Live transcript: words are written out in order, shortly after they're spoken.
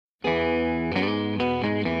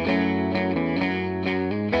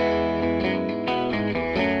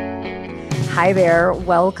Hi there.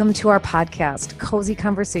 Welcome to our podcast, Cozy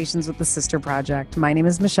Conversations with the Sister Project. My name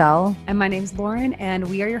is Michelle. And my name's Lauren, and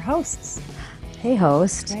we are your hosts. Hey,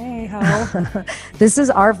 host. Hey, ho. This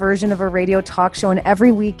is our version of a radio talk show, and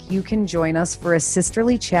every week you can join us for a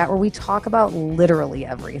sisterly chat where we talk about literally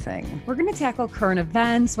everything. We're going to tackle current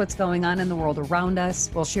events, what's going on in the world around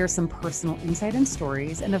us. We'll share some personal insight and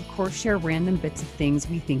stories, and of course, share random bits of things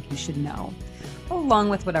we think you should know, along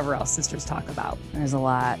with whatever else sisters talk about. There's a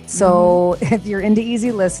lot. So if you're into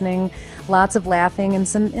easy listening, lots of laughing, and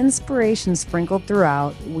some inspiration sprinkled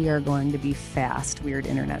throughout, we are going to be fast, weird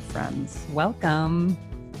internet friends. Welcome.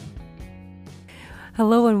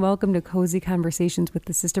 Hello and welcome to Cozy Conversations with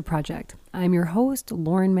the Sister Project. I'm your host,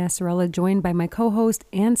 Lauren Massarella, joined by my co-host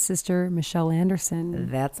and sister, Michelle Anderson.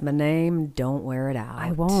 That's my name. Don't wear it out.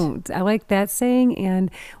 I won't. I like that saying, and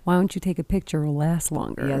why don't you take a picture? It'll last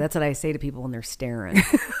longer. Yeah, that's what I say to people when they're staring.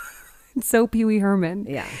 It's so Pee Wee Herman.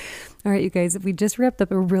 Yeah. All right, you guys, we just wrapped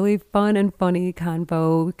up a really fun and funny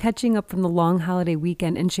convo, catching up from the long holiday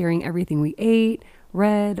weekend and sharing everything we ate,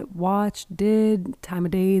 read, watched, did, time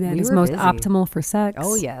of day that is most optimal for sex.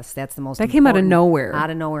 Oh, yes. That's the most That came out of nowhere. Out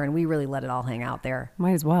of nowhere, and we really let it all hang out there.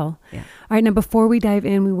 Might as well. Yeah. All right, now before we dive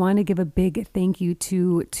in, we want to give a big thank you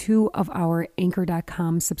to two of our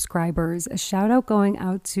Anchor.com subscribers. A shout out going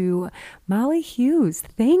out to Molly Hughes.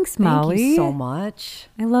 Thanks, Molly. Thank you so much.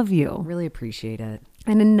 I love you. Really appreciate it.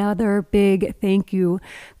 And another big thank you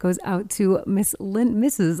goes out to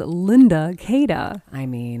Mrs. Linda Cada. I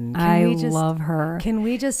mean, I love her. Can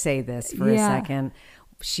we just say this for a second?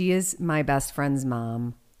 She is my best friend's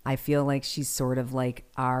mom. I feel like she's sort of like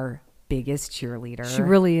our biggest cheerleader. She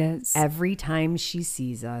really is. Every time she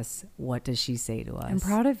sees us, what does she say to us? I'm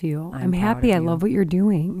proud of you. I'm proud happy. of I you. love what you're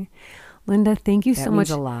doing. Linda, thank you so much.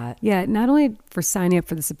 That means a lot. Yeah, not only for signing up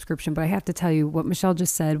for the subscription, but I have to tell you what Michelle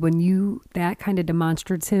just said. When you, that kind of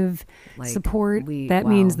demonstrative support, that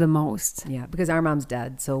means the most. Yeah, because our mom's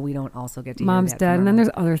dead, so we don't also get to Mom's hear that dead, from and then her.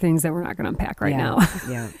 there's other things that we're not going to unpack right now.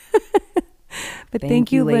 Yeah. But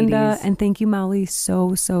thank you, Linda, ladies. and thank you, Molly,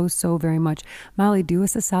 so very much. Molly, do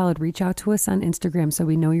us a solid. Reach out to us on Instagram so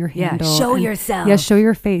we know your handle. Yeah, show and, yourself. Yeah, show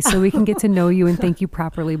your face so we can get to know you and thank you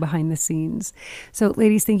properly behind the scenes. So,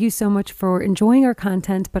 ladies, thank you so much for enjoying our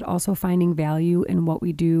content, but also finding value in what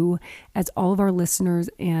we do. As all of our listeners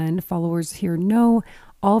and followers here know,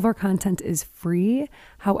 all of our content is free.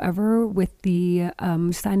 However, with the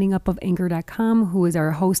signing up of Anchor.com, who is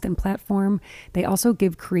our host and platform, they also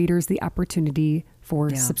give creators the opportunity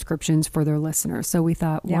for subscriptions for their listeners. So we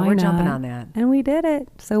thought, why not? We're jumping on that. And we did it.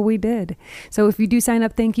 So we did. So if you do sign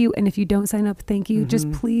up, thank you. And if you don't sign up, thank you.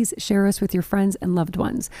 Just please share us with your friends and loved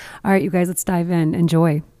ones. All right, you guys, let's dive in.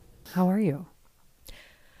 Enjoy. How are you?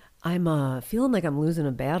 I'm feeling like I'm losing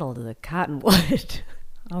a battle to the cottonwood.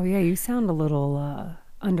 Oh, yeah. You sound a little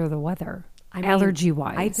under the weather. I mean,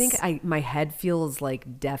 allergy-wise. I think my head feels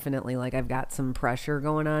like definitely like I've got some pressure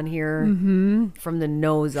going on here. From the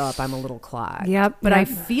nose up, I'm a little clogged. Yep. But I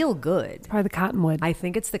feel good. Probably the cottonwood. I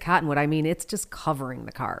think it's the cottonwood. I mean, it's just covering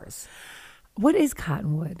the cars. What is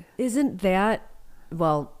cottonwood? Isn't that,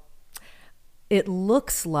 well, it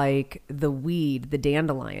looks like the weed, the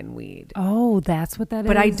dandelion weed. Oh, that's what that is?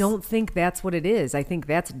 But I don't think that's what it is. I think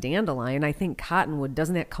that's dandelion. I think cottonwood,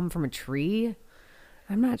 doesn't that come from a tree?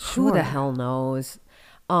 I'm not sure. Who the hell knows?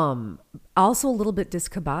 Also a little bit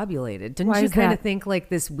discombobulated. Didn't you kind of think like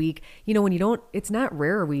this week, when you don't, it's not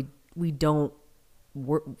rare we don't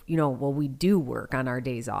work, we do work on our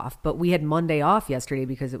days off, but we had Monday off yesterday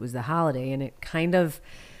because it was the holiday, and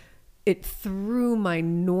it threw my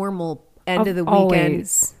normal end of the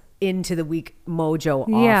weekend into the week mojo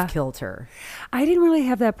off kilter. I didn't really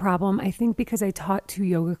have that problem. I think because I taught 2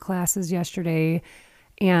 yoga classes yesterday,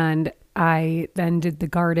 and I then did the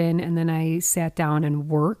garden, and then I sat down and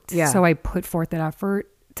worked. Yeah. So I put forth that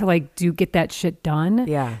effort to get that shit done.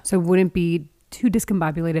 Yeah. So it wouldn't be too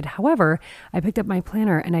discombobulated. However, I picked up my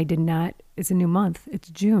planner and I did not, it's a new month. It's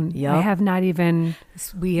June. Yep. I have not even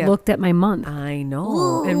looked at my month. I know.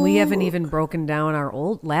 Ooh. And we haven't even broken down our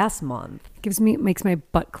last month. Makes my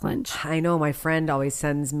butt clench. I know. My friend always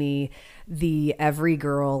sends me the Every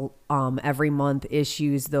Girl every month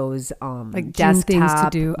issues those like desktop things to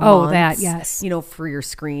do. Months, oh, that, yes. For your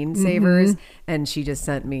screensavers. And she just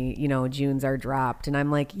sent me, June's are dropped. And I'm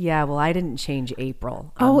like, yeah, well, I didn't change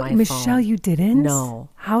April on my Michelle, phone. you didn't? No.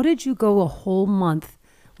 How did you go a whole month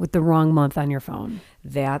with the wrong month on your phone?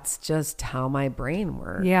 That's just how my brain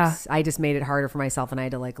works. Yeah. I just made it harder for myself, and I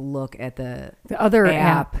had to look at the other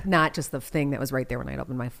app, not just the thing that was right there when I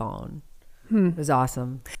opened my phone. It was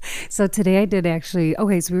awesome. So today I did actually, so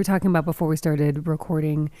we were talking about before we started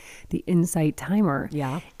recording the Insight timer.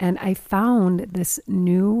 Yeah. And I found this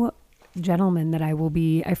new gentleman that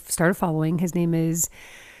I've started following. His name is,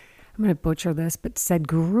 I'm going to butcher this, but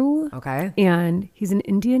Sadhguru. Okay. And he's an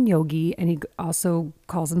Indian yogi, and he also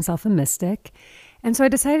calls himself a mystic. And so I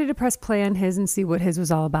decided to press play on his and see what his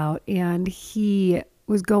was all about. And he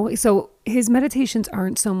was going, so his meditations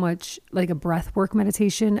aren't so much like a breath work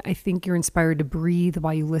meditation. I think you're inspired to breathe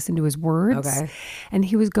while you listen to his words. Okay. And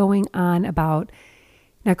he was going on about,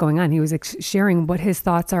 not going on, he was sharing what his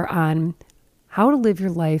thoughts are on how to live your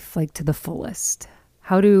life like to the fullest,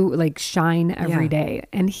 how to like shine every day.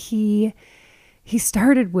 And he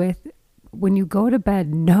started with, when you go to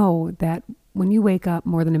bed, know that when you wake up,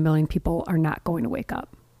 more than 1 million people are not going to wake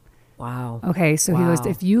up. Wow. Okay. So he goes,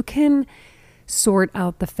 if you can sort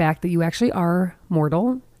out the fact that you actually are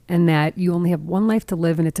mortal and that you only have one life to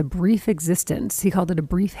live and it's a brief existence. He called it a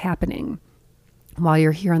brief happening while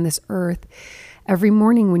you're here on this earth. Every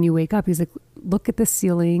morning when you wake up, he's like, look at the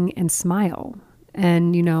ceiling and smile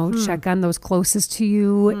and, check on those closest to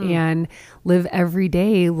you and live every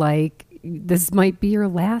day like this might be your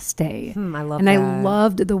last day. I love and that. I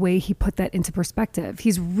loved the way he put that into perspective.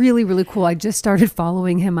 He's really, really cool. I just started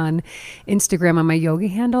following him on Instagram on my yoga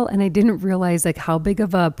handle, and I didn't realize like how big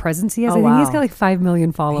of a presence he has. I think he's got like 5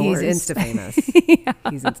 million followers. He's Insta famous.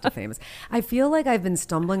 He's Insta famous. I feel like I've been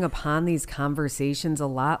stumbling upon these conversations a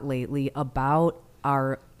lot lately about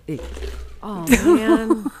oh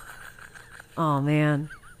man.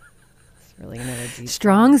 Really another deep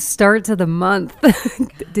strong start to the month.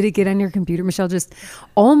 Did it get on your computer, Michelle? Just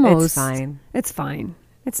almost. It's fine. It's fine.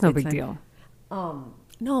 It's no big deal.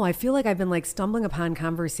 No, I feel like I've been like stumbling upon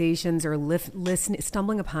conversations or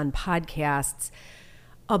stumbling upon podcasts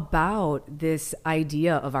about this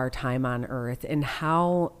idea of our time on Earth and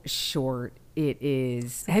how short it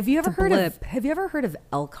is. Have you ever heard of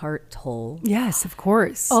Eckhart Tolle? Yes, of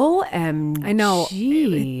course. OMG. I know.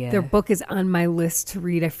 Their book is on my list to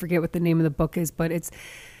read. I forget what the name of the book is, but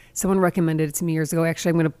someone recommended it to me years ago. Actually,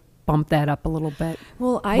 I'm going to bump that up a little bit.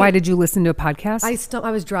 Well, why did you listen to a podcast?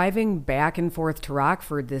 I was driving back and forth to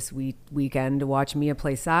Rockford this weekend to watch Mia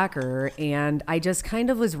play soccer, and I just kind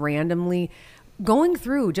of was randomly going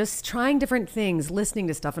through, just trying different things, listening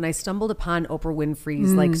to stuff, and I stumbled upon Oprah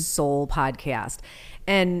Winfrey's like Soul podcast,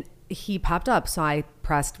 and he popped up, so I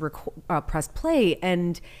pressed play,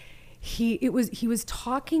 and he was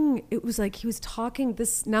talking. It was like he was talking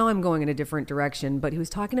this. Now I'm going in a different direction, but he was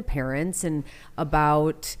talking to parents and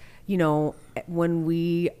about, when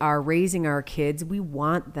we are raising our kids, we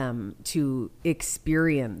want them to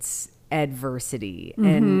experience adversity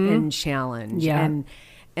and challenge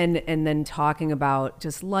and then talking about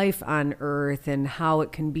just life on Earth and how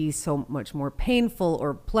it can be so much more painful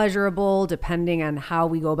or pleasurable depending on how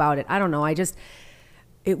we go about it. I don't know.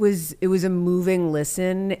 It was a moving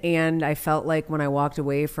listen, and I felt like when I walked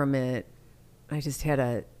away from it, I just had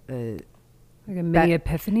a mini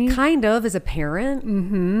epiphany, kind of, as a parent.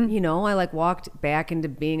 I like walked back into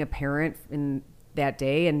being a parent in that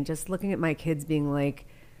day and just looking at my kids being like,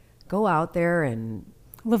 go out there and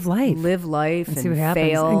live life and see what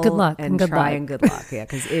happens. Fail and good luck and try and good luck. Yeah,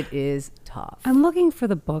 because it is tough. I'm looking for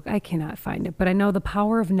the book. I cannot find it, but I know The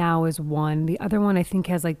Power of Now is one. The other one I think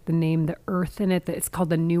has like the name The Earth in it. It's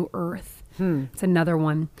called The New Earth. It's another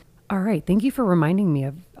one. All right. Thank you for reminding me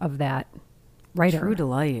of that writer. True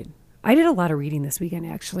delight. I did a lot of reading this weekend,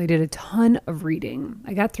 actually. I did a ton of reading.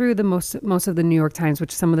 I got through the most of the New York Times,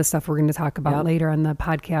 which some of the stuff we're going to talk about later on the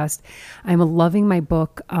podcast. I'm loving my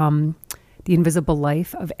book, The Invisible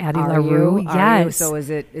Life of Addie LaRue. Yes. So is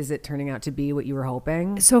it turning out to be what you were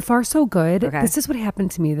hoping? So far, so good. Okay. This is what happened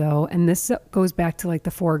to me, though. And this goes back to like the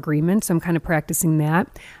 4 agreements. So I'm kind of practicing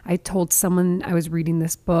that. I told someone I was reading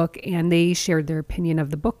this book and they shared their opinion of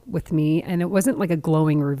the book with me. And it wasn't like a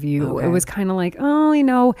glowing review. Okay. It was kind of like, it's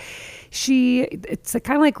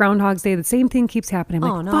kind of like Groundhog's Day. The same thing keeps happening.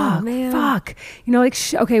 I'm like, fuck.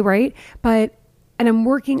 Okay, right. And I'm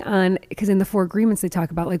working on, because in the 4 agreements, they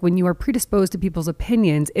talk about like when you are predisposed to people's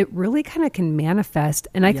opinions, it really kind of can manifest.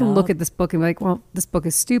 And I can look at this book and be like, well, this book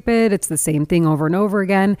is stupid. It's the same thing over and over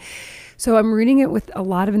again. So I'm reading it with a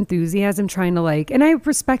lot of enthusiasm, trying to and I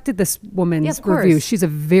respected this woman's review. She's a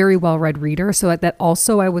very well-read reader. So at that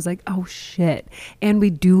also, I was like, oh shit. And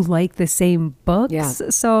we do like the same books. Yeah.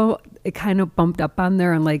 So it kind of bumped up on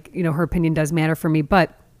there, and her opinion does matter for me.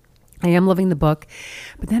 But I am loving the book.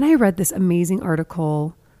 But then I read this amazing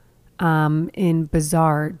article in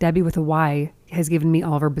Bazaar. Debbie with a Y has given me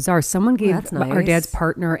all of her Bazaar. Someone gave our dad's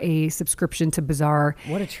partner a subscription to Bazaar.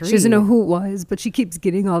 What a treat. She doesn't know who it was, but she keeps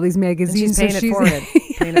getting all these magazines. And she's paying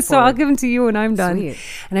it forward. So I'll give them to you when I'm done. Sweet.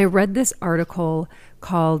 And I read this article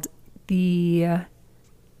called The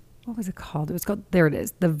what was it called? It was called, there it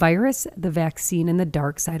is, The Virus, the Vaccine, and the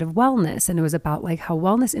Dark Side of Wellness. And it was about like how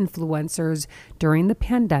wellness influencers during the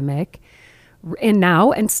pandemic and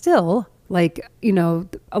now and still, like, you know,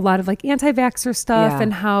 a lot of like anti-vaxxer stuff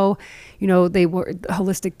and how, you know,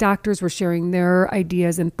 holistic doctors were sharing their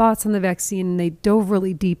ideas and thoughts on the vaccine, and they dove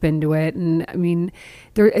really deep into it. And I mean,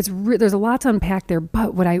 there's a lot to unpack there,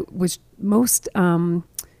 but what I was most, I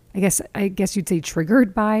guess you'd say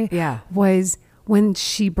triggered by was when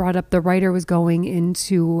she brought up the writer was going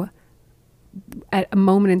into at a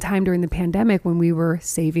moment in time during the pandemic when we were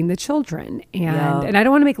saving the children. And I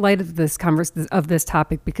don't want to make light of this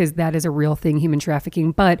topic because that is a real thing, human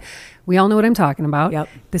trafficking, but we all know what I'm talking about.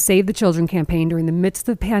 The Save the Children campaign during the midst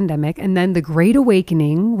of the pandemic, and then the Great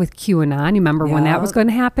Awakening with QAnon. You remember when that was going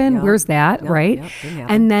to happen? Where's that, right?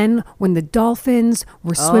 And then when the dolphins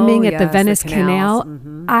were swimming at the Venice Canal.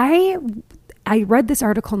 I read this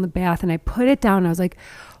article in the bath and I put it down and I was like,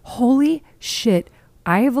 holy shit.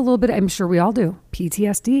 I have a little bit, I'm sure we all do,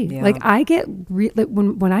 PTSD. Like I get,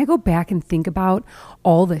 when I go back and think about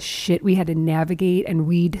all the shit we had to navigate and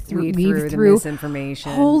weed through the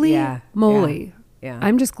misinformation. Holy moly.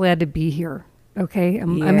 I'm just glad to be here. Okay.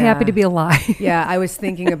 I'm happy to be alive. I was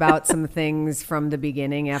thinking about some things from the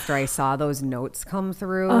beginning after I saw those notes come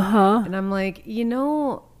through. And I'm like, you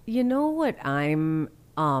know what I'm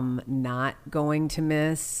not going to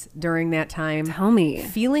miss during that time? Tell me.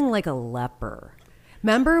 Feeling like a leper.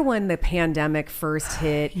 Remember when the pandemic first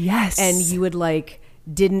hit? Yes. And you would like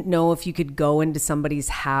didn't know if you could go into somebody's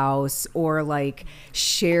house or like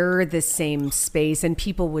share the same space and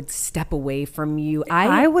people would step away from you.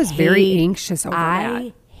 I was very anxious over that.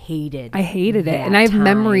 I hated it. And I have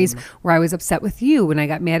memories where I was upset with you when I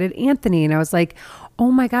got mad at Anthony and I was like, oh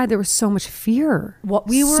my God, there was so much fear.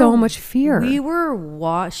 So much fear. We were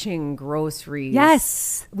washing groceries.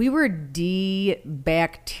 Yes. We were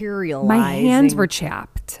debacterializing. My hands were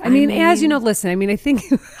chapped. I mean, as you know, listen, I mean, I think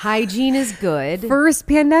hygiene is good. First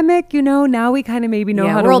pandemic, you know, now we kind of maybe know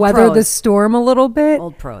how to weather the storm a little bit.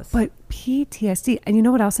 Old pros. But PTSD. And you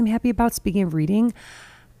know what else I'm happy about? Speaking of reading,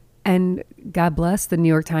 and God bless the New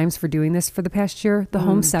York Times for doing this for the past year. The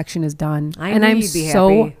home section is done. I'm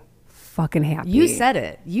so fucking happy. You said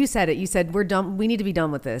it. You said we're done. We need to be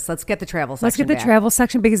done with this. Let's get the travel section. Let's get the travel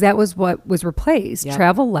section because that was what was replaced.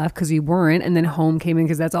 Travel left because you weren't, and then home came in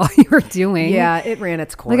because that's all you were doing. Yeah, it ran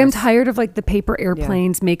its course. Like I'm tired of like the paper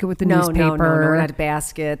airplanes. Make it with the newspaper. No, not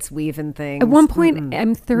baskets, weaving things. At one point,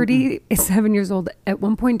 I'm 37 years old. At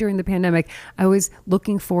one point during the pandemic, I was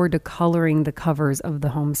looking forward to coloring the covers of the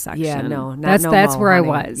home section. Yeah, that's where I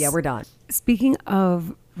was. Yeah, we're done. Speaking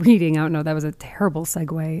of reading, I don't know, that was a terrible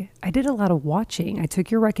segue. I did a lot of watching. I took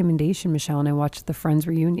your recommendation, Michelle, and I watched the Friends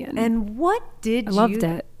reunion. And what did you... I loved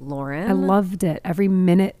it. Lauren? I loved it. Every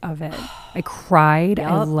minute of it. I cried.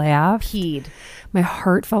 I laughed. Peed. My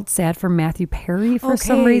heart felt sad for Matthew Perry for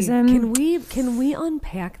some reason. Can we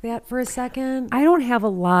unpack that for a second? I don't have a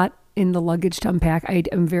lot in the luggage to unpack.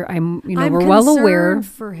 I'm we're well aware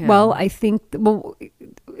for him. Well, I think,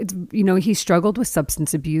 it's, you know, he struggled with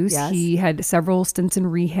substance abuse. Yes. He had several stints in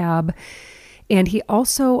rehab. And he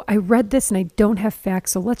also, I read this and I don't have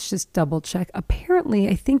facts, so let's just double check. Apparently,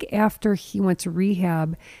 I think after he went to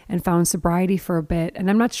rehab and found sobriety for a bit, and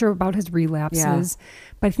I'm not sure about his relapses,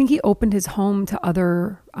 but I think he opened his home to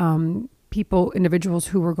other individuals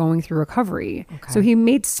who were going through recovery. Okay. So he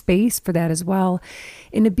made space for that as well.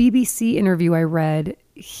 In a BBC interview I read,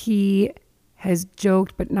 he has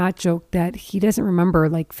joked but not joked that he doesn't remember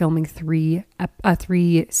like filming three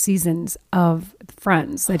seasons of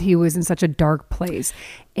Friends, that he was in such a dark place,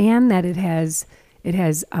 and that it has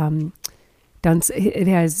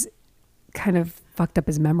kind of fucked up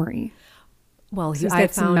his memory. Well,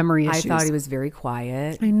 some memory issues. I thought he was very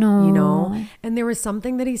quiet. I know. You know, and there was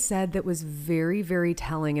something that he said that was very, very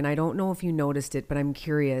telling. And I don't know if you noticed it, but I'm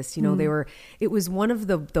curious. You know, it was one of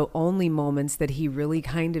the only moments that he really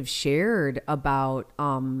kind of shared about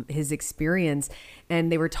his experience. And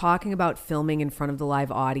they were talking about filming in front of the live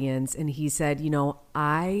audience. And he said, you know,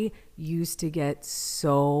 I used to get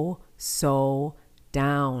so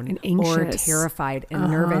down and anxious or terrified and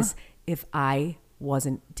nervous if I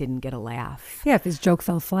didn't get a laugh. Yeah, if his joke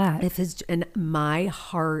fell flat. And my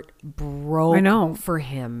heart broke for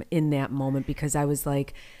him in that moment because I was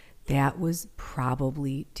like, that was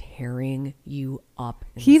probably tearing you up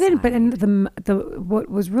inside. What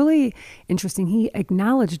was really interesting, he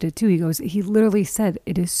acknowledged it too. He literally said,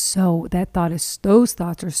 those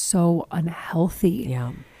thoughts are so unhealthy.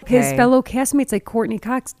 Yeah. His fellow castmates, like Courtney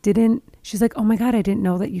Cox, didn't. She's like, oh my God, I didn't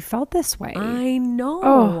know that you felt this way. I know.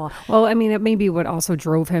 Oh, well, I mean, it may be what also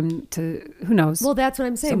drove him to, who knows? Well, that's what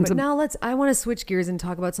I'm saying. But now I want to switch gears and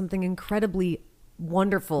talk about something incredibly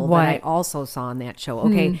wonderful that I also saw on that show.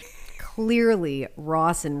 Okay. Clearly,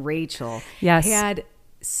 Ross and Rachel had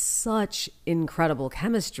such incredible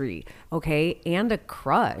chemistry. Okay. And a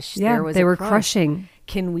crush. Yeah, they were crushing.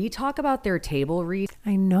 Can we talk about their table read?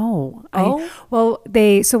 I know. Oh,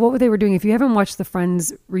 so what they were doing, if you haven't watched the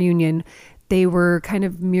Friends reunion, they were kind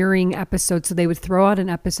of mirroring episodes. So they would throw out an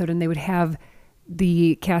episode and they would have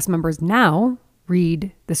the cast members now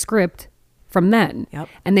read the script from then. Yep.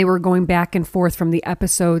 And they were going back and forth from the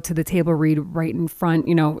episode to the table read right in front,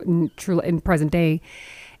 in present day.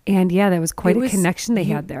 And yeah, that was quite a connection they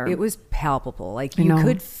had there. It was palpable. Like you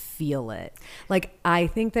could feel it. Like I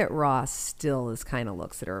think that Ross still kind of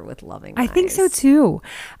looks at her with loving eyes. I think so too.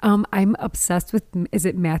 I'm obsessed with, is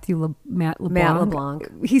it Matt LeBlanc? Matt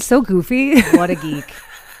LeBlanc. He's so goofy. What a geek.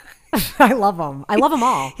 I love them. I love them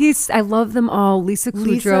all. I love them all. Lisa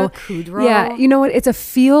Kudrow. Yeah. You know what? It's a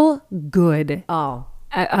feel good.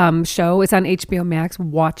 Show. It's on HBO Max.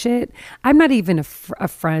 Watch it. I'm not even a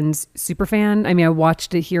Friends super fan. I mean, I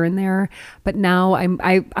watched it here and there, but now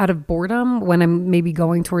I out of boredom, when I'm maybe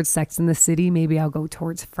going towards Sex and the City, maybe I'll go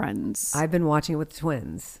towards Friends. I've been watching it with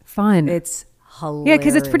twins. Fun. It's hilarious. Yeah,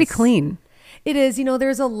 because it's pretty clean. It is.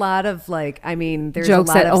 There's a lot of there's jokes a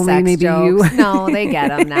lot that of only sex maybe jokes. you. No, they get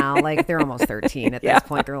them now. Like they're almost 13 at this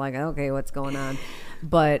point. They're like, okay, what's going on?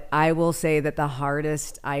 But I will say that the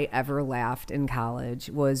hardest I ever laughed in college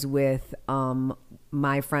was with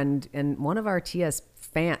my friend and one of our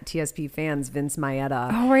TSP fans, Vince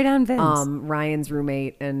Maeda. Oh, right on, Vince. Ryan's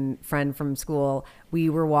roommate and friend from school. We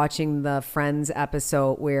were watching the Friends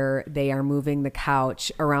episode where they are moving the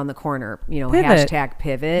couch around the corner. Pivot.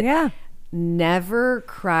 #pivot. Yeah. Never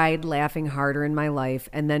cried laughing harder in my life.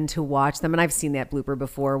 And then to watch them, and I've seen that blooper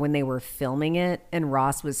before when they were filming it and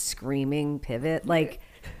Ross was screaming pivot. Like,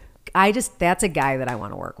 that's a guy that I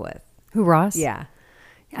want to work with. Who, Ross? Yeah.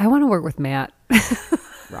 I want to work with Matt.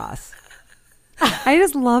 Ross. I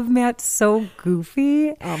just love Matt. So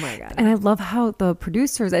goofy. Oh my God. And I love how the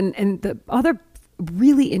producers and the other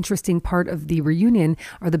really interesting part of the reunion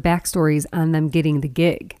are the backstories on them getting the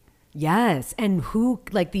gig. Yes. And who,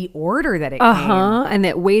 like the order that it came. And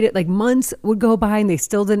that waited, like months would go by and they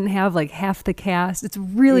still didn't have like half the cast. It's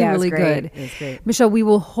really, really good. It's great. Michelle, we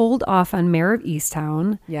will hold off on Mare of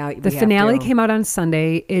Easttown. Yeah. The finale came out on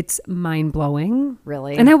Sunday. It's mind blowing.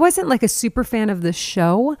 Really? And I wasn't like a super fan of the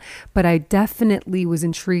show, but I definitely was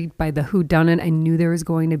intrigued by the whodunit. I knew there was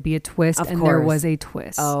going to be a twist, and there was a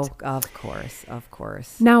twist. Oh, of course. Of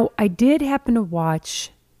course. Now, I did happen to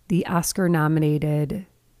watch the Oscar nominated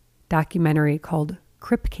documentary called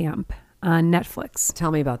Crip Camp on Netflix. Tell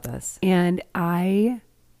me about this. And I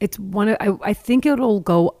think it'll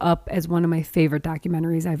go up as one of my favorite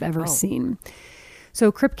documentaries I've ever seen. So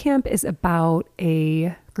Crip Camp is about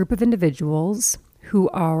a group of individuals who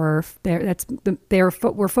are there.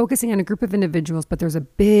 We're focusing on a group of individuals, but there's a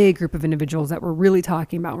big group of individuals that we're really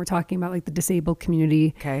talking about. We're talking about like the disabled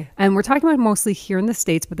community. Okay. And we're talking about mostly here in the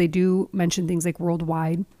States, but they do mention things like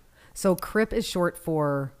worldwide. So CRIP is short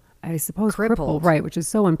for, I suppose, crippled, right? Which is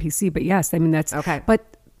so NPC, but yes, I mean that's okay.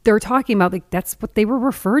 But they're talking about like that's what they were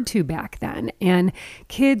referred to back then, and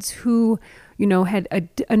kids who had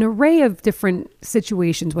an array of different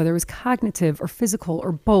situations, whether it was cognitive or physical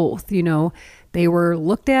or both. They were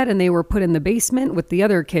looked at and they were put in the basement with the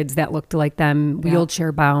other kids that looked like them,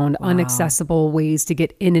 wheelchair bound, inaccessible ways to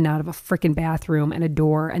get in and out of a freaking bathroom and a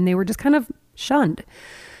door, and they were just kind of shunned.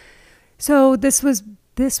 So this was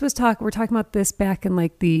we're talking about this back in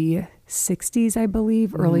like the 60s, I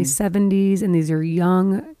believe, early 70s. And these are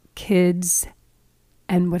young kids.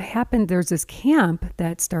 And what happened, there's this camp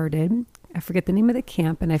that started, I forget the name of the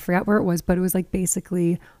camp and I forgot where it was, but it was like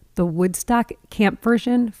basically the Woodstock camp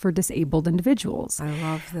version for disabled individuals. I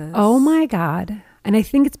love this. Oh my God. And I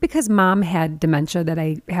think it's because mom had dementia that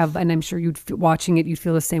I have, and I'm sure watching it, you'd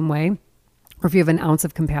feel the same way. Or if you have an ounce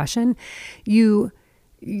of compassion,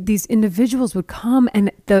 these individuals would come,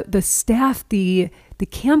 and the staff, the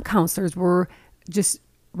camp counselors were just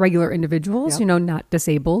regular individuals, not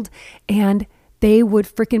disabled, and they would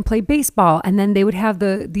freaking play baseball, and then they would have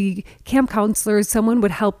the camp counselors, someone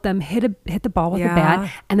would help them hit the ball with a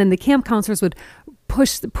bat, and then the camp counselors would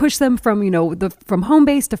push them from from home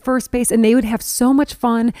base to first base, and they would have so much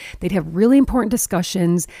fun. They'd have really important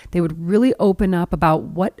discussions. They would really open up about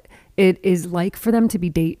what it is like for them to be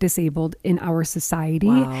disabled in our society.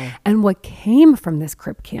 Wow. And what came from this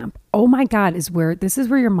crip camp, oh my God, this is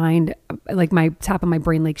where your mind, like my top of my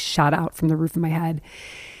brain, like shot out from the roof of my head.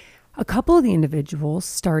 A couple of the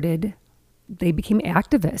individuals they became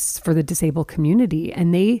activists for the disabled community,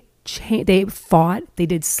 and they fought. They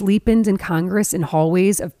did sleep-ins in Congress in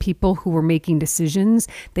hallways of people who were making decisions.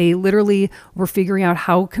 They literally were figuring out,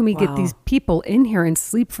 how can we get these people in here and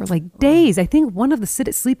sleep for like days? I think one of the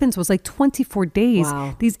sleep-ins was like 24 days.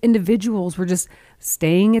 Wow. These individuals were just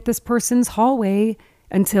staying at this person's hallway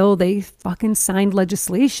until they fucking signed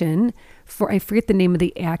legislation for, I forget the name of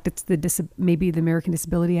the act. It's maybe the American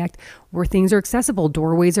Disability Act, where things are accessible.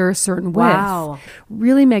 Doorways are a certain width. Wow.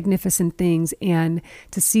 Really magnificent things. And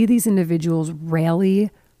to see these individuals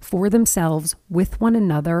rally for themselves with one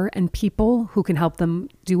another and people who can help them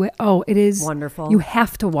do it. Oh, it is wonderful. You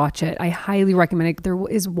have to watch it. I highly recommend it. There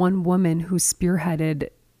is one woman who spearheaded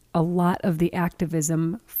a lot of the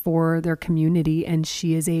activism for their community, and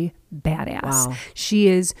she is a badass. Wow. She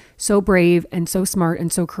is so brave and so smart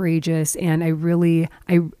and so courageous, and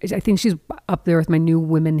I think she's up there with my new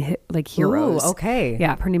women heroes. Ooh, okay.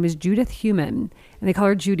 Yeah, her name is Judith Heumann, and they call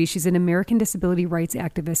her Judy. She's an American disability rights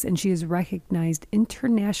activist, and she is recognized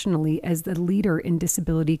internationally as the leader in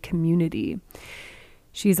disability community.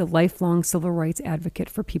 She's a lifelong civil rights advocate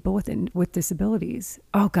for people with disabilities.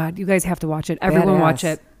 Oh God, you guys have to watch it. Everyone watch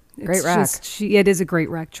it. Great rec. It is a great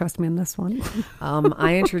rec. Trust me on this one.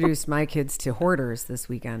 I introduced my kids to Hoarders this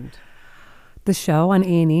weekend. The show on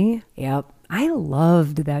A&E. Yep. I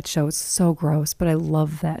loved that show. It's so gross, but I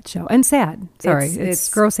love that show. And sad. Sorry, it's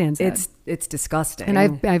gross and sad. It's disgusting. And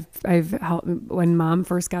I've when Mom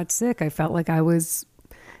first got sick, I felt like I was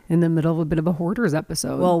in the middle of a bit of a Hoarders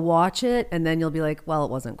episode. Well, watch it, and then you'll be like, well,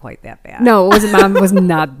 it wasn't quite that bad. No, it wasn't. Mom was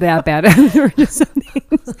not that bad. There were just some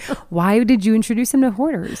things. Why did you introduce him to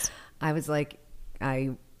Hoarders? I was like,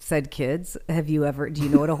 I said, kids, do you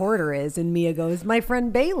know what a hoarder is? And Mia goes, my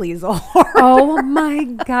friend Bailey's a hoarder. Oh my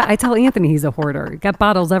God. I tell Anthony he's a hoarder. Got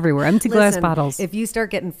bottles everywhere. Empty glass bottles. If you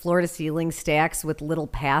start getting floor to ceiling stacks with little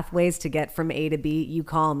pathways to get from A to B, you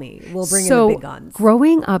call me. We'll bring in the big guns.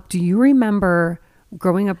 Growing up, do you remember...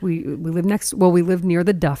 Growing up, we lived near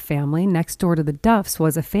the Duff family. Next door to the Duffs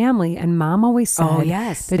was a family, and Mom always said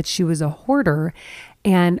that she was a hoarder.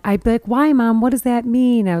 And I'd be like, why, Mom? What does that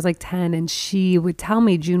mean? I was like 10, and June would tell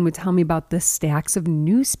me about the stacks of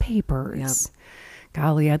newspapers. Yep.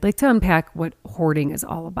 Golly, I'd like to unpack what hoarding is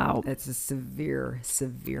all about. It's a severe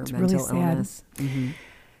mental really sad. illness. Mm-hmm.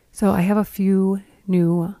 So I have a few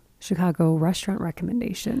new Chicago restaurant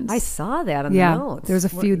recommendations. I saw that on the notes. There's a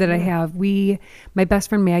few that I have. My best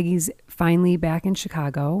friend Maggie's finally back in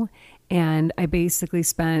Chicago, and I basically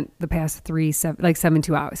spent the past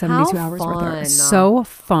 72 hours with her. So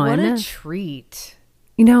fun. What a treat.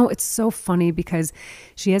 You know, it's so funny because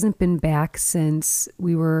she hasn't been back since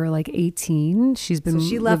we were like 18. She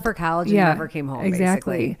left for college and never came home.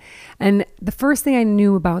 Exactly. Basically. And the first thing I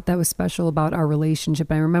knew about that was special about our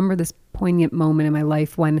relationship, I remember this poignant moment in my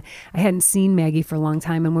life when I hadn't seen Maggie for a long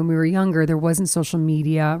time. And when we were younger, there wasn't social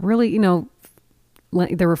media. Really,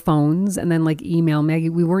 there were phones and then like email. Maggie,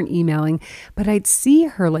 we weren't emailing, but I'd see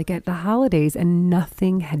her like at the holidays and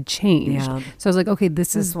nothing had changed. Yeah. So I was like, okay,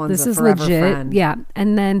 this is legit. Friend. Yeah.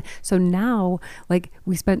 And then, so now like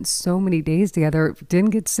we spent so many days together,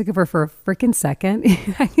 didn't get sick of her for a freaking second.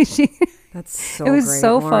 That's so It was great,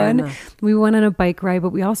 so Lauren. fun. We went on a bike ride,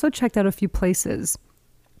 but we also checked out a few places.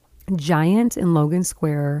 Giant in Logan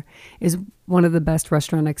Square is one of the best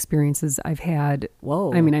restaurant experiences I've had.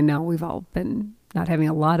 Whoa. I mean, I know we've all been not having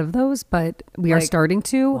a lot of those, but we are starting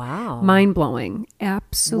to. Wow. Mind-blowing.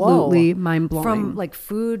 Absolutely mind-blowing. From like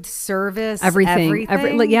food, service, everything.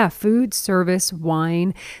 Food, service,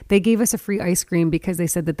 wine. They gave us a free ice cream because they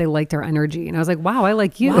said that they liked our energy. And I was like, wow, I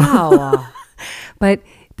like you. Wow. But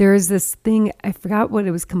there's this thing, I forgot what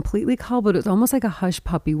it was completely called, but it was almost like a hush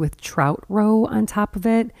puppy with trout roe on top of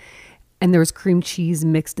it. And there was cream cheese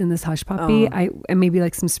mixed in this hush puppy. And maybe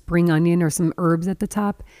like some spring onion or some herbs at the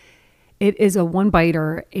top. It is a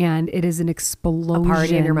one-biter, and it is an explosion. A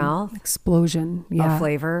party in your mouth? Explosion, yeah. A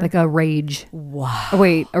flavor? Like a rage. Wow. Oh,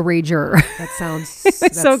 wait, a rager. That sounds...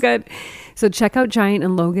 It's so good. So check out Giant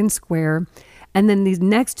in Logan Square. And then these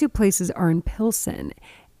next two places are in Pilsen.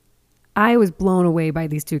 I was blown away by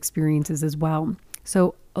these two experiences as well.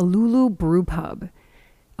 So Alulu Brew Pub.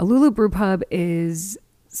 Alulu Brew Pub is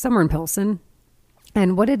somewhere in Pilsen.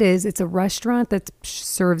 And what it is, it's a restaurant that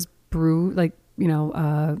serves brew, like,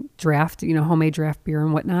 draft, homemade draft beer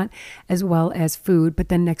and whatnot, as well as food. But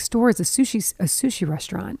then next door is a sushi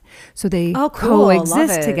restaurant. So they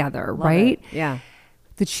coexist together, right? Yeah.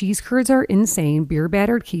 The cheese curds are insane, beer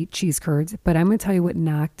battered cheese curds, but I'm going to tell you what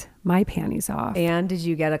knocked my panties off. And did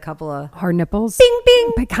you get a couple of hard nipples? Bing,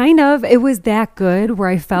 bing. But kind of. It was that good where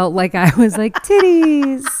I felt like I was like,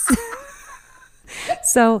 titties.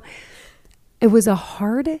 So it was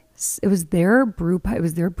their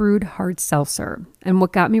brewed hard seltzer. And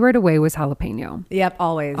what got me right away was jalapeno. Yep,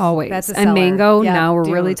 always. That's a and seller. mango. Yep, now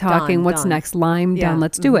we're really talking. What's done. next? Lime, Yeah. done.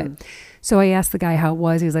 Let's do it. So I asked the guy how it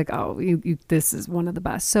was. He was like, oh, this is one of the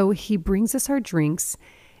best. So he brings us our drinks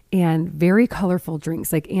and very colorful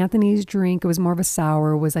drinks. Like Anthony's drink, it was more of a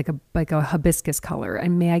sour, was like a hibiscus color.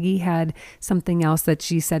 And Maggie had something else that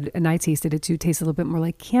she said, and I tasted it too, tasted a little bit more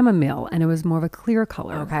like chamomile, and it was more of a clear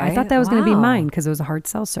color. Okay. I thought that was going to be mine because it was a hard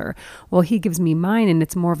seltzer. Well, he gives me mine, and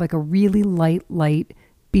it's more of like a really light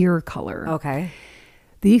beer color. Okay.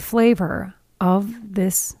 The flavor of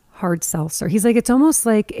this hard seltzer, he's like, it's almost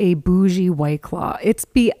like a bougie White Claw. It's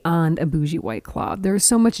beyond a bougie White Claw. There's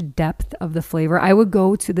so much depth of the flavor. I would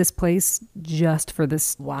go to this place just for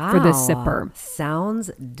this Wow. for this sipper.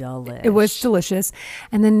 Sounds delicious. It was delicious.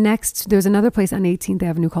 And then next, there's another place on 18th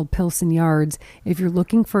Avenue called Pilsen Yards. If you're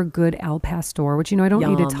looking for a good Al Pastor, which, I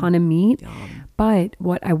don't eat a ton of meat, but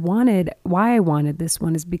why I wanted this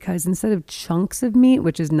one is because instead of chunks of meat,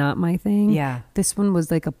 which is not my thing, this one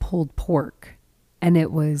was like a pulled pork. And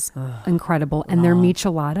it was incredible. And their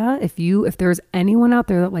michelada, if there's anyone out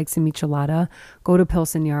there that likes a michelada, go to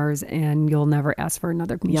Pilsen Yards and you'll never ask for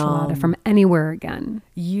another michelada from anywhere again.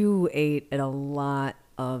 You ate at a lot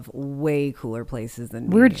of way cooler places than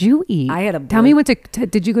me. Where'd you eat? I had a Tell me you went to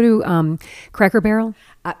did you go to Cracker Barrel?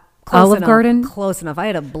 Olive Garden? Close enough. I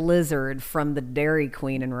had a Blizzard from the Dairy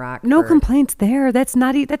Queen in Rockford. No complaints there. That's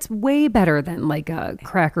way better than like a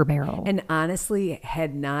Cracker Barrel. And honestly,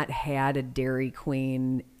 had not had a Dairy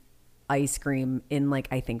Queen ice cream in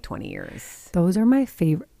I think 20 years. Those are my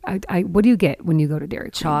favorite. What do you get when you go to Dairy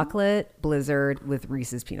Queen? Chocolate Blizzard with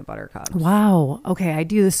Reese's peanut butter cups. Wow. Okay. I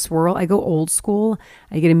do the swirl. I go old school.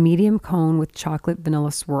 I get a medium cone with chocolate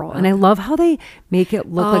vanilla swirl. And I love how they make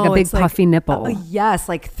it look like a big puffy nipple. Yes.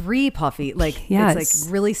 Like 3 puffy. Yes. It's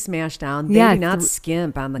really smashed down. They do not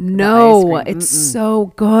skimp on the ice cream. It's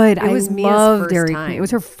so good. It was Mia's love first Dairy time. Queen. It was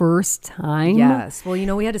her first time. Yes. Well,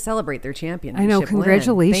 we had to celebrate their championship. I know. win.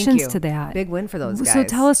 Congratulations to that. Big win for those guys. So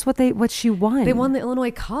tell us what she won. They won the Illinois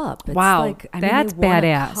Cup. It's wow. That's they won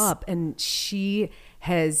badass. a cup, and she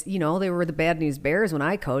has, they were the Bad News Bears when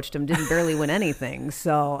I coached them, didn't barely win anything.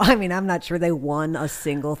 So, I'm not sure they won a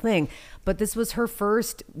single thing. But this was her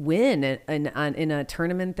first win in a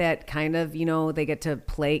tournament that kind of, they get to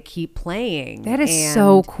keep playing. That is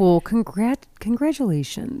so cool.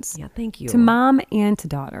 Congratulations. Yeah, thank you. To mom and to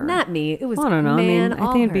daughter. Not me. It was, I don't know. man,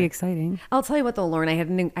 I think it'd be exciting. I'll tell you what though, Lauren,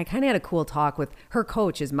 I kind of had a cool talk with her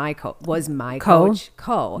coach was my coach,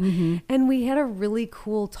 Co. Mm-hmm. And we had a really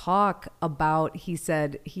cool talk about, he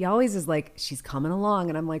said, he always is like, she's coming along.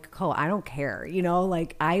 And I'm like, Co, I don't care.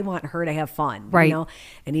 I want her to have fun. Right.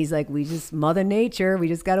 And he's like, Mother Nature. We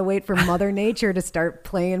just got to wait for Mother Nature to start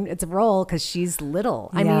playing its role because she's little.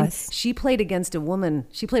 I mean, she played against a woman.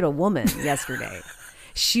 She played a woman yesterday.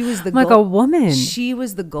 She was a woman. She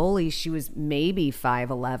was the goalie. She was maybe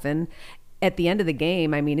 5'11". At the end of the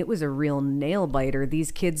game, it was a real nail biter.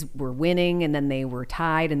 These kids were winning, and then they were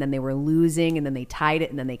tied, and then they were losing, and then they tied it,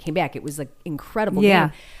 and then they came back. It was incredible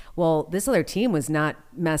game. Well, this other team was not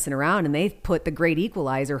messing around, and they put the great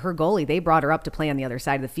equalizer, her goalie, they brought her up to play on the other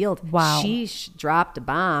side of the field. Wow. She dropped a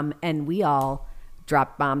bomb, and we all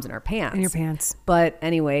dropped bombs in our pants. In your pants. But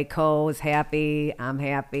anyway, Co is happy. I'm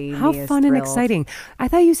happy. How Mia's fun thrilled. and exciting. I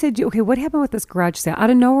thought you said, okay, what happened with this garage sale? Out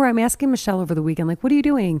of nowhere, I'm asking Michelle over the weekend, what are you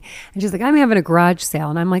doing? And she's like, I'm having a garage sale.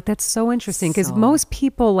 And I'm like, that's so interesting. Because most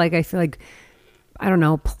people, I feel like, I don't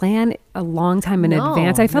know, plan a long time in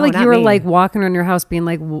advance. I feel like you were walking around your house being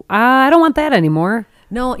like, I don't want that anymore.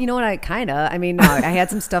 No, you know what? I had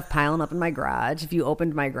some stuff piling up in my garage. If you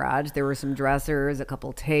opened my garage, there were some dressers, a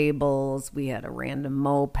couple tables. We had a random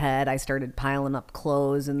moped. I started piling up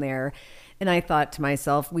clothes in there. And I thought to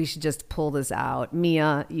myself, we should just pull this out.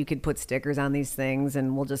 Mia, you could put stickers on these things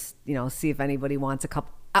and we'll just, see if anybody wants a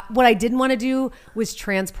couple. What I didn't want to do was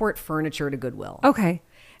transport furniture to Goodwill. Okay.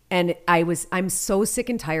 And I'm so sick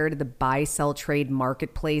and tired of the buy, sell, trade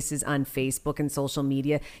marketplaces on Facebook and social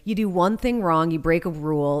media. You do one thing wrong, you break a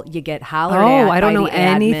rule, you get hollered at. I don't know the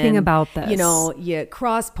anything admin. about this. You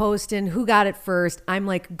cross posting, who got it first? I'm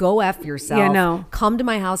like, go F yourself. Yeah, no. Come to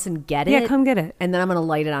my house and get it. Yeah, come get it. And then I'm going to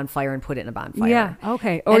light it on fire and put it in a bonfire. Yeah,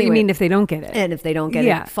 okay. Or you mean if they don't get it? And if they don't get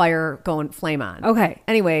it, fire, go and flame on. Okay.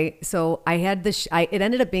 Anyway, so I had this, it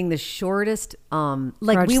ended up being the shortest, Garage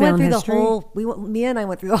we sale went through in the history? whole, Mia and I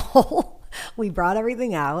went through the We brought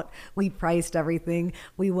everything out. We priced everything.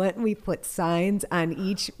 We went and we put signs on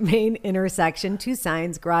each main intersection, 2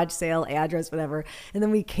 signs, garage sale, address, whatever. And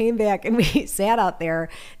then we came back and we sat out there,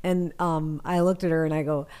 and I looked at her and I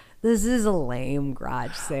go, this is a lame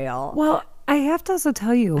garage sale. Well, I have to also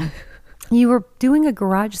tell you, you were doing a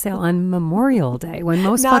garage sale on Memorial Day when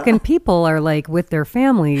most fucking people are like with their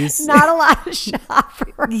families. Not a lot of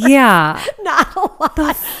shoppers. Yeah. Not a lot.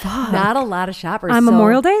 The fuck? Not a lot of shoppers. On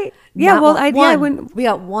Memorial Day? Yeah, well, we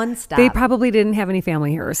got one stop. They probably didn't have any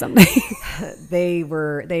family here or something. They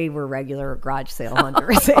were regular garage sale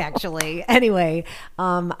hunters, actually. Anyway,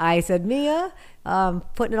 I said, Mia,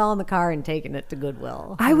 putting it all in the car and taking it to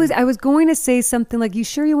Goodwill. I was going to say something like, you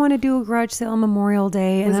sure you want to do a garage sale on Memorial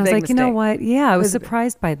Day? And I was like, you know what? Yeah, I was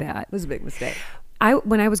surprised by that. It was a big mistake.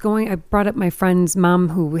 When I was going, I brought up my friend's mom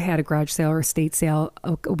who had a garage sale or estate sale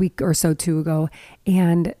a week or so ago.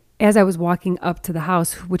 And as I was walking up to the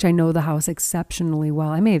house, which I know the house exceptionally well,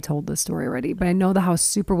 I may have told this story already, but I know the house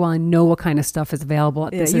super well and know what kind of stuff is available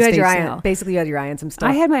at this estate sale. Basically, you had your eye on some stuff.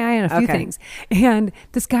 I had my eye on a few things. And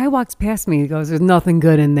this guy walks past me. He goes, there's nothing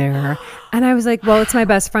good in there. And I was like, well, it's my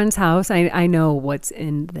best friend's house. I know what's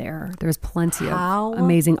in there. There's plenty of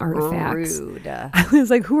amazing artifacts. Rude. I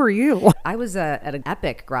was like, who are you? I was at an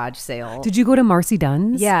Epic garage sale. Did you go to Marcy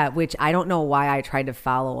Dunn's? Yeah, which I don't know why I tried to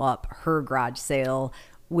follow up her garage sale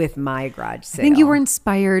with my garage sale. I think you were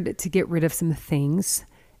inspired to get rid of some things,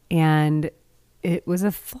 and it was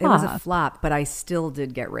a flop. It was a flop, but I still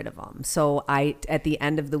did get rid of them. So at the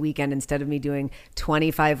end of the weekend, instead of me doing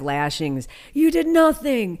 25 lashings, you did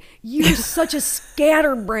nothing. You're such a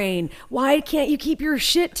scatterbrain. Why can't you keep your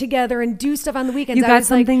shit together and do stuff on the weekends? You got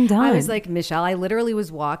something done. I was like, Michelle, I literally was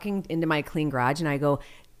walking into my clean garage and I go,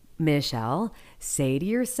 Michelle, say to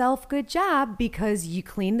yourself, good job, because you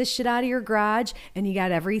cleaned the shit out of your garage and you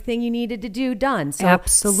got everything you needed to do done. So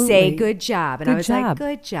absolutely. Say good job. And good I was job. like,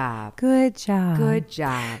 good job. Good job. Good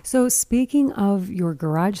job. So speaking of your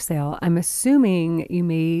garage sale, I'm assuming you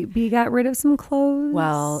maybe got rid of some clothes.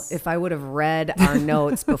 Well, if I would have read our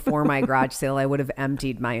notes before my garage sale, I would have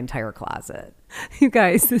emptied my entire closet. You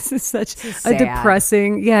guys, this is such a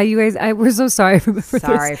depressing. Yeah, you guys, we're so sorry for what we're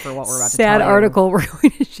about to tell you. Sad article we're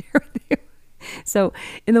going to share with you. So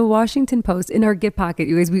in the Washington Post, in our Get Pocket,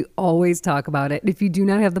 you guys, we always talk about it. If you do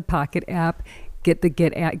not have the Pocket app, get the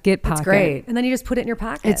Get Pocket. It's great. And then you just put it in your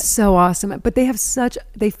pocket. It's so awesome. But they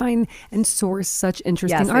find and source such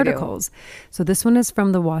interesting articles. So this one is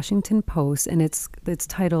from the Washington Post, and it's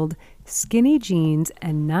titled Skinny Jeans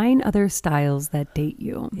and 9 Other Styles That Date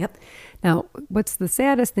You. Yep. Now, what's the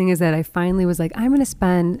saddest thing is that I finally was like, I'm going to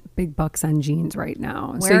spend big bucks on jeans right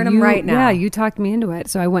now. Wearing them right now. Yeah, you talked me into it.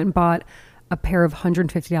 So I went and bought a pair of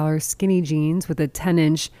 $150 skinny jeans with a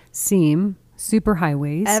 10-inch seam, super high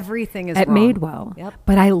waist. Everything is at wrong. Madewell. Yep.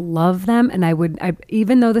 But I love them, and I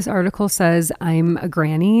even though this article says I'm a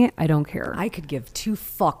granny, I don't care. I could give 2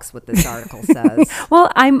 fucks what this article says.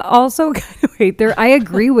 Well, I'm also I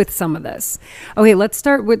agree with some of this. Okay, let's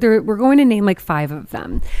start with we're going to name like 5 of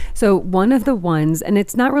them. So one of the ones, and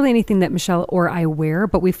it's not really anything that Michelle or I wear,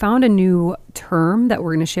 but we found a new term that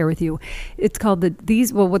we're going to share with you. It's called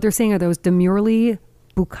what they're saying are those demurely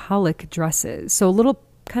bucolic dresses. So a little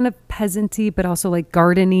kind of peasanty, but also like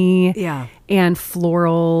gardeny and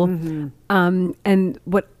floral. Mm-hmm. And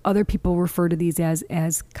what other people refer to these as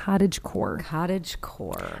cottagecore.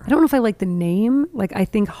 Cottagecore. I don't know if I like the name. Like, I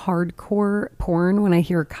think hardcore porn when I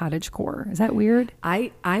hear cottagecore. Is that weird?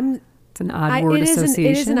 It's an odd word association.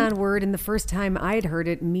 It is an odd word. And the first time I had heard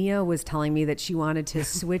it, Mia was telling me that she wanted to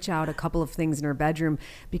switch out a couple of things in her bedroom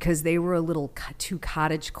because they were a little too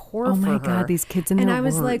cottage core for her. Oh my God, these kids and their And I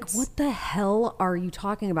was words. like, what the hell are you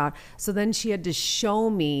talking about? So then she had to show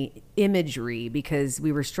me imagery because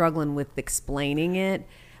we were struggling with explaining it,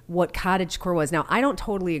 what cottagecore was. Now, I don't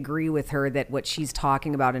totally agree with her that what she's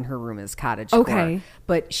talking about in her room is cottagecore. Okay.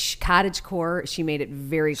 But cottagecore, she made it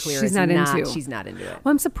very clear she's not into it.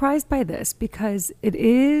 Well, I'm surprised by this because it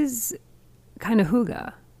is kind of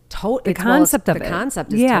hooga. The concept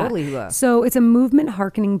is totally hooga. So it's a movement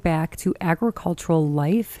harkening back to agricultural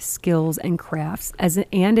life, skills, and crafts,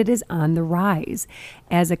 and it is on the rise.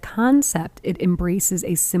 As a concept, it embraces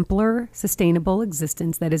a simpler, sustainable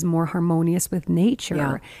existence that is more harmonious with nature.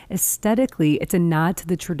 Yeah. Aesthetically, it's a nod to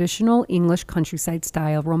the traditional English countryside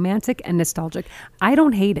style, romantic and nostalgic. I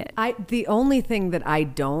don't hate it. The only thing that I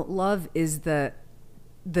don't love is the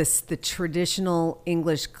traditional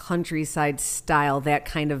English countryside style, that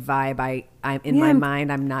kind of vibe. My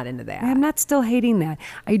mind, I'm not into that. I'm not still hating that.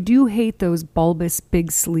 I do hate those bulbous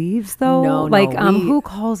big sleeves though. Who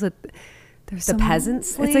calls it? There's the peasant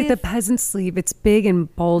sleeve. It's like the peasant sleeve. It's big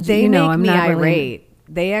and bulgy. They make me irate.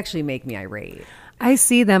 they actually make me irate. I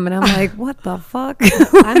see them and I'm like, what the fuck?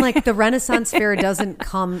 I'm like, the Renaissance Fair doesn't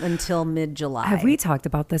come until mid-July. Have we talked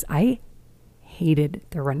about this? I hated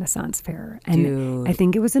the Renaissance Fair. And Dude. I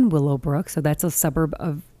think it was in Willowbrook. So that's a suburb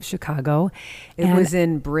of Chicago. It was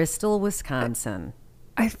in Bristol, Wisconsin.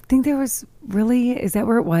 I think there was is that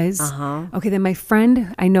where it was? Uh-huh. Okay, then my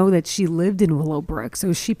friend, I know that she lived in Willowbrook.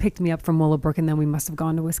 So she picked me up from Willowbrook and then we must have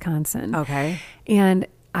gone to Wisconsin. Okay. And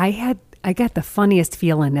I got the funniest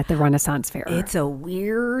feeling at the Renaissance Fair. It's a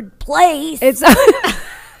weird place. It's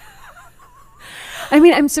I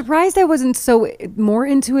mean, I'm surprised I wasn't so more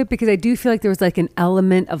into it because I do feel like there was like an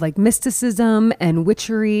element of like mysticism and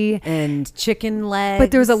witchery and chicken legs.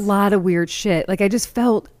 But there was a lot of weird shit. Like I just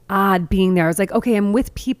felt odd being there. I was like, okay, I'm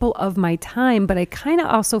with people of my time, but I kind of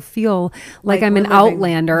also feel like I'm an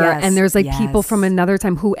outlander. Yes, and there's like people from another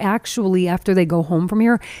time who actually, after they go home from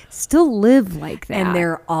here, still live like that. And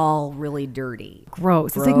they're all really dirty.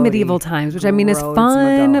 Gross. It's like medieval times, which I mean is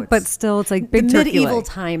fun, but still it's like big turkey medieval leg.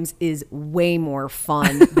 times is way more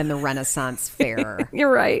fun than the Renaissance Fair.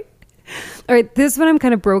 You're right. All right, this one I'm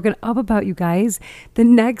kind of broken up about, you guys. The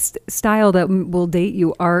next style that will date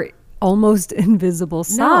you are almost invisible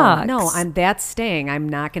socks. No, that's staying. I'm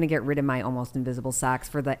not going to get rid of my almost invisible socks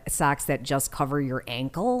for the socks that just cover your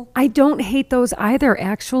ankle. I don't hate those either.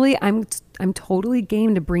 Actually, I'm totally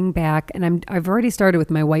game to bring back, and I've already started with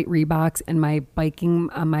my white Reeboks and my biking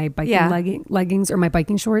leggings or my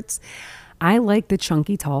biking shorts. I like the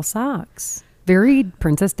chunky tall socks. Very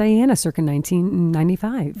Princess Diana circa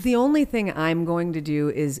 1995. The only thing I'm going to do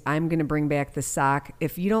is I'm going to bring back the sock.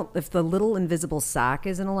 If the little invisible sock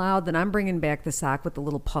isn't allowed, then I'm bringing back the sock with the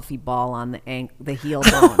little puffy ball on the heel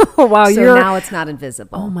bone. Oh, wow. So now it's not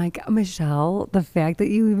invisible. Oh my God, Michelle, the fact that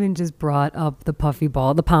you even just brought up the puffy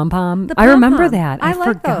ball, the pom-pom. I remember that. I like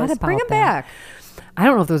forgot those. about Bring them back. I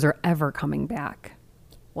don't know if those are ever coming back.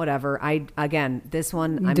 Whatever. This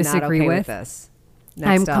one, I'm disagree not okay with with this.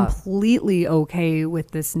 I'm completely okay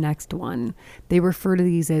with this next one. They refer to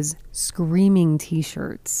these as screaming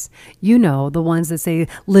t-shirts. You know, the ones that say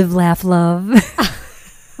live, laugh, love.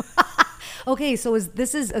 Okay, so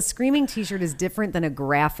this is a screaming t-shirt is different than a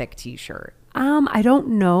graphic t-shirt. I don't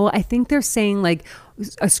know. I think they're saying like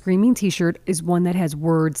a screaming t-shirt is one that has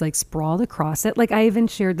words like sprawled across it. Like I even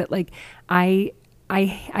shared that like I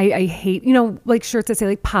hate, like shirts that say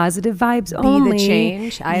like positive vibes only. Be the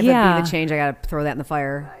change. I have a be the change. I got to throw that in the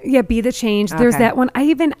fire. Yeah, be the change. There's that one.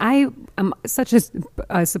 I am such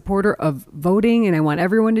a supporter of voting and I want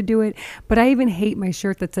everyone to do it. But I even hate my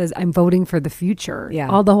shirt that says I'm voting for the future. Yeah.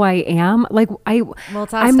 Although I am I'm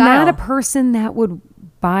style. not a person that would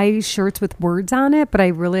buy shirts with words on it, but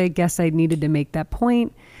I guess I needed to make that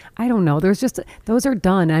point. I don't know. Those are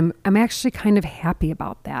done. I'm actually kind of happy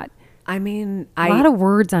about that. I mean, a lot of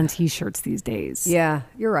words on t-shirts these days. Yeah,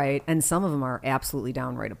 you're right. And some of them are absolutely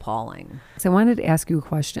downright appalling. So I wanted to ask you a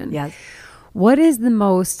question. Yes. What is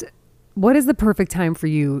the perfect time for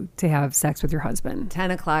you to have sex with your husband?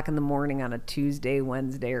 10 o'clock in the morning on a Tuesday,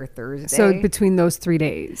 Wednesday, or Thursday. So between those 3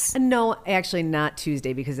 days? No, actually not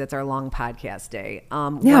Tuesday because that's our long podcast day. Yeah,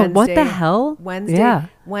 Wednesday, what the hell?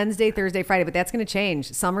 Wednesday, Thursday, Friday. But that's going to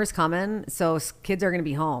change. Summer's coming, so kids are going to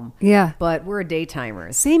be home. Yeah. But we're a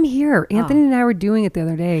daytimers. Same here. Anthony and I were doing it the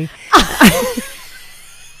other day.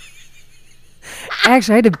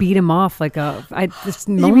 Actually, I had to beat him off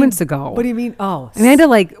moments ago. What do you mean? Oh. I had to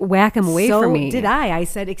like whack him away from me. Did I? I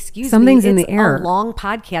said, excuse Something's me. in the air. It's a long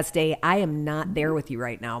podcast day. I am not there with you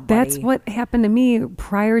right now, buddy. That's what happened to me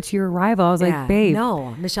prior to your arrival. I was like, babe.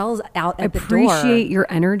 No, Michelle's out at the door. Appreciate your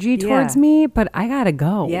energy towards me, but I got to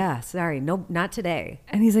go. Yeah, sorry. No, not today.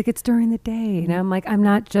 And he's like, it's during the day. And I'm like, I'm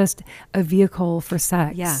not just a vehicle for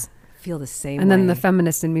sex. Yeah. Feel the same and way. Then the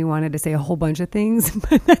feminist in me wanted to say a whole bunch of things.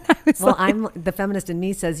 I'm the feminist in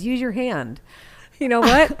me says, use your hand. You know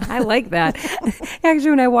what? I like that. Actually,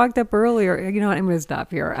 when I walked up earlier, you know what? I'm going to stop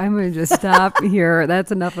here. I'm going to just stop here.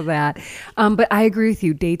 That's enough of that. But I agree with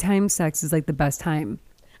you. Daytime sex is like the best time.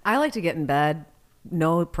 I like to get in bed,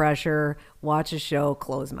 no pressure, watch a show,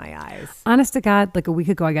 close my eyes. Honest to God, like a week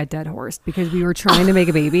ago, I got dead horsed because we were trying to make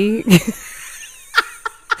a baby.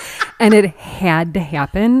 And it had to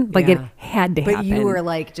happen. It had to happen. But you were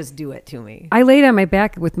like, just do it to me. I laid on my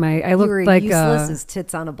back with I looked like useless as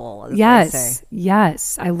tits on a bowl. Yes.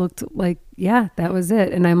 I looked like, that was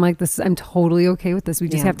it. And I'm like, I'm totally okay with this. We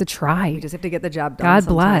just have to try. We just have to get the job done. God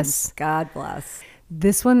sometimes. bless. God bless.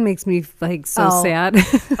 This one makes me like so sad.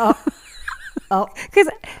 Oh. Because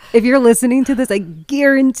if you're listening to this, I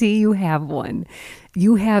guarantee you have one.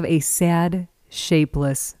 You have a sad,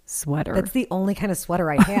 shapeless sweater. That's the only kind of sweater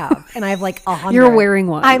I have. And I have like 100. You're wearing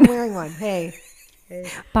one. I'm wearing one. Hey.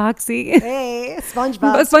 Boxy. Hey,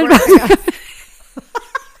 SpongeBob.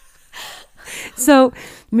 So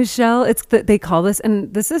Michelle, they call this,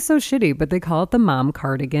 and this is so shitty, but they call it the mom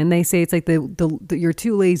cardigan. They say it's like the you're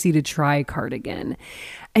too lazy to try cardigan.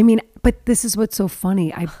 I mean, but this is what's so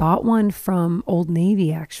funny. I bought one from Old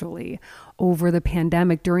Navy actually over the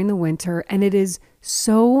pandemic during the winter, and it is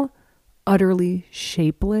so utterly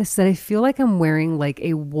shapeless that I feel like I'm wearing like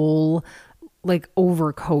a wool like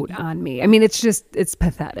overcoat on me. I mean, it's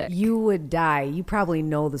pathetic. You would die. You probably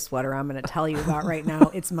know the sweater I'm going to tell you about right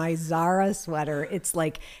now. It's my Zara sweater. It's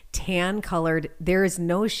like tan colored. There is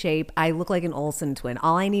no shape. I look like an Olsen twin.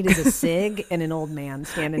 All I need is a cig and an old man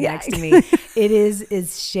standing next to me. It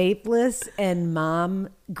is shapeless and mom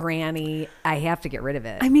granny. I have to get rid of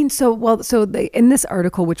it. I mean, in this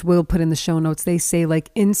article, which we'll put in the show notes, they say like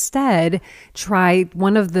instead try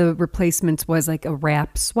one of the replacements was like a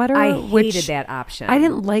wrap sweater. I hated that option. I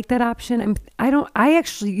didn't like that option. I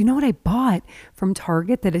actually, you know what I bought from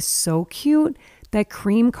Target that is so cute? That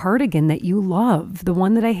cream cardigan that you love, the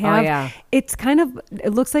one that I have. Oh, yeah.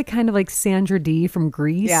 It looks like kind of like Sandra Dee from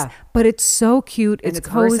Grease. Yeah. But it's so cute. It's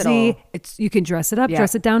cozy. Versatile. You can dress it up,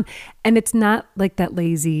 dress it down. And it's not like that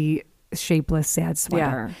lazy, shapeless, sad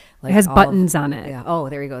sweater. Yeah. Like it has buttons on it. Yeah. Oh,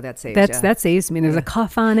 there you go. That saves That saves me. There's a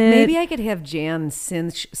cuff on it. Maybe I could have Jan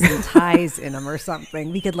cinch some ties in them or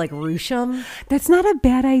something. We could like ruche them. That's not a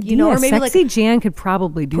bad idea. You know, or maybe Sexy Jan could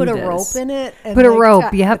probably do put this. Put a rope in it. And put a like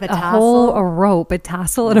rope. You have a rope, a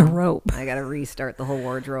tassel, and a rope. I got to restart the whole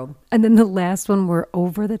wardrobe. And then the last one were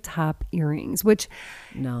over the top earrings, which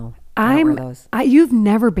no. I don't wear those. You've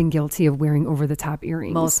never been guilty of wearing over-the-top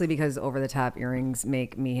earrings. Mostly because over-the-top earrings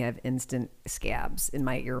make me have instant scabs in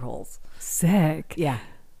my ear holes. Sick. Yeah.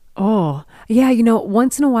 Oh, yeah. You know,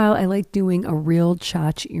 once in a while, I like doing a real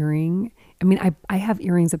tchotch earring. I mean, I have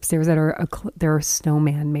earrings upstairs that are they're a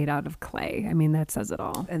snowman made out of clay. I mean, that says it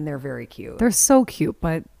all. And they're very cute. They're so cute,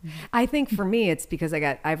 but I think for me, it's because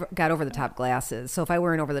I've got over-the-top glasses. So if I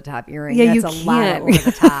wear an over-the-top earring, yeah, that's a lot of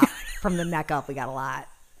over-the-top. From the neck up, we got a lot.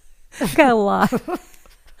 Got a lot.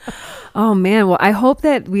 Oh man, well I hope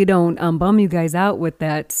that we don't bum you guys out with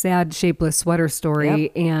that sad shapeless sweater story.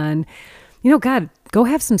 Yep. And you know, God, go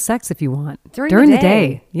have some sex if you want during the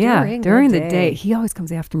day. Yeah, during the day. He always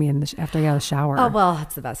comes after me after I get out of the shower. Oh well,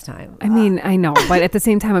 that's the best time. I mean, I know, but at the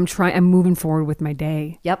same time, I'm moving forward with my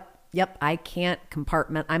day. Yep. I can't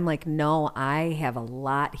compartment. I'm like, no, I have a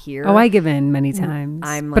lot here. Oh, I give in many times.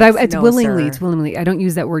 It's willingly. Sir. It's willingly. I don't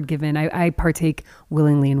use that word give in. I partake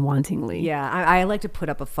willingly and wantingly. Yeah, I like to put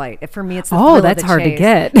up a fight. For me, it's the thrill that's of the hard chase. To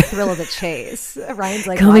get. The thrill of the chase. Ryan's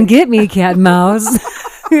like, come and get me, cat and mouse.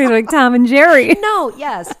 You're like Tom and Jerry. No,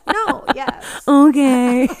 yes.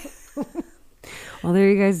 Okay. Well,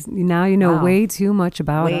 there you guys. Now you know way too much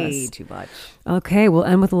about us. Way too much. Okay, we'll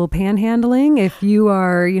end with a little panhandling. If you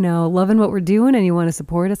are, loving what we're doing and you want to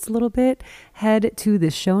support us a little bit, head to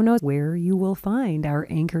the show notes where you will find our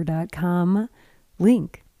anchor.com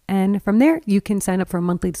link. And from there, you can sign up for a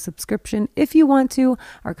monthly subscription if you want to.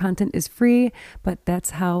 Our content is free, but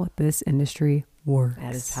that's how this industry works.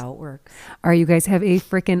 That is how it works. All right, you guys have a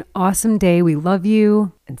freaking awesome day. We love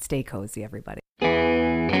you. And stay cozy, everybody.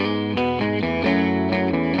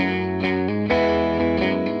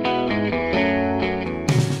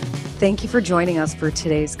 Thank you for joining us for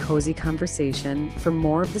today's cozy conversation. For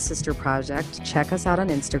more of The Sister Project, check us out on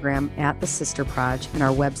Instagram @The Sister Proj and our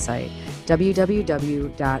website,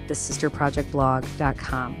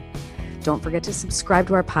 www.thesisterprojectblog.com. Don't forget to subscribe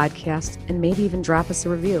to our podcast and maybe even drop us a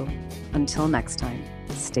review. Until next time,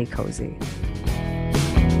 stay cozy.